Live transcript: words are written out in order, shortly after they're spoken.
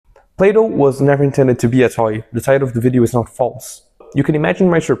PlayDough was never intended to be a toy. The title of the video is not false. You can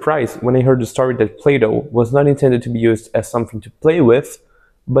imagine my surprise when I heard the story that PlayDough was not intended to be used as something to play with,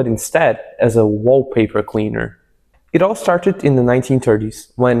 but instead as a wallpaper cleaner. It all started in the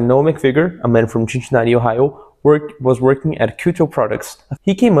 1930s, when Noah McVicker, a man from Cincinnati, Ohio, was working at Kuto Products.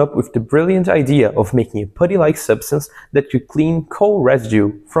 He came up with the brilliant idea of making a putty-like substance that could clean coal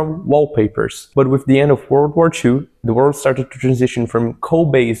residue from wallpapers. But with the end of World War II, the world started to transition from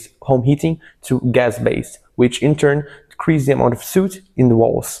coal-based home heating to gas-based, which in turn decreased the amount of soot in the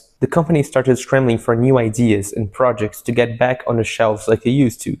walls. The company started scrambling for new ideas and projects to get back on the shelves like they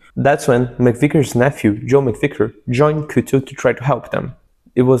used to. That's when McVicker's nephew, Joe McVicker, joined Kuto to try to help them.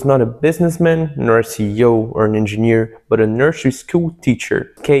 It was not a businessman, nor a CEO or an engineer, but a nursery school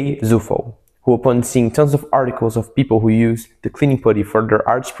teacher, Kay Zufo, who upon seeing tons of articles of people who used the cleaning putty for their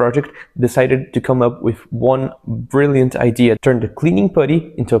arts project, decided to come up with one brilliant idea: turn the cleaning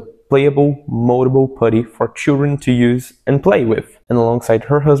putty into a playable, moldable putty for children to use and play with. And alongside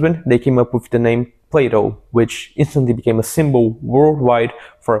her husband, they came up with the name PlayDough, which instantly became a symbol worldwide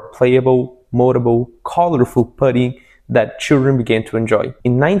for a playable, moldable, colorful putty that children began to enjoy.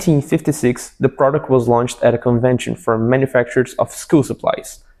 In 1956, the product was launched at a convention for manufacturers of school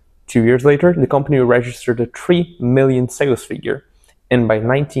supplies. 2 years later, the company registered a 3 million sales figure, and by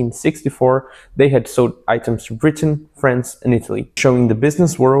 1964, they had sold items to Britain, France, and Italy, showing the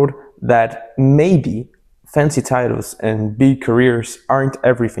business world that maybe fancy titles and big careers aren't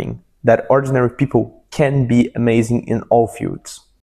everything, that ordinary people can be amazing in all fields.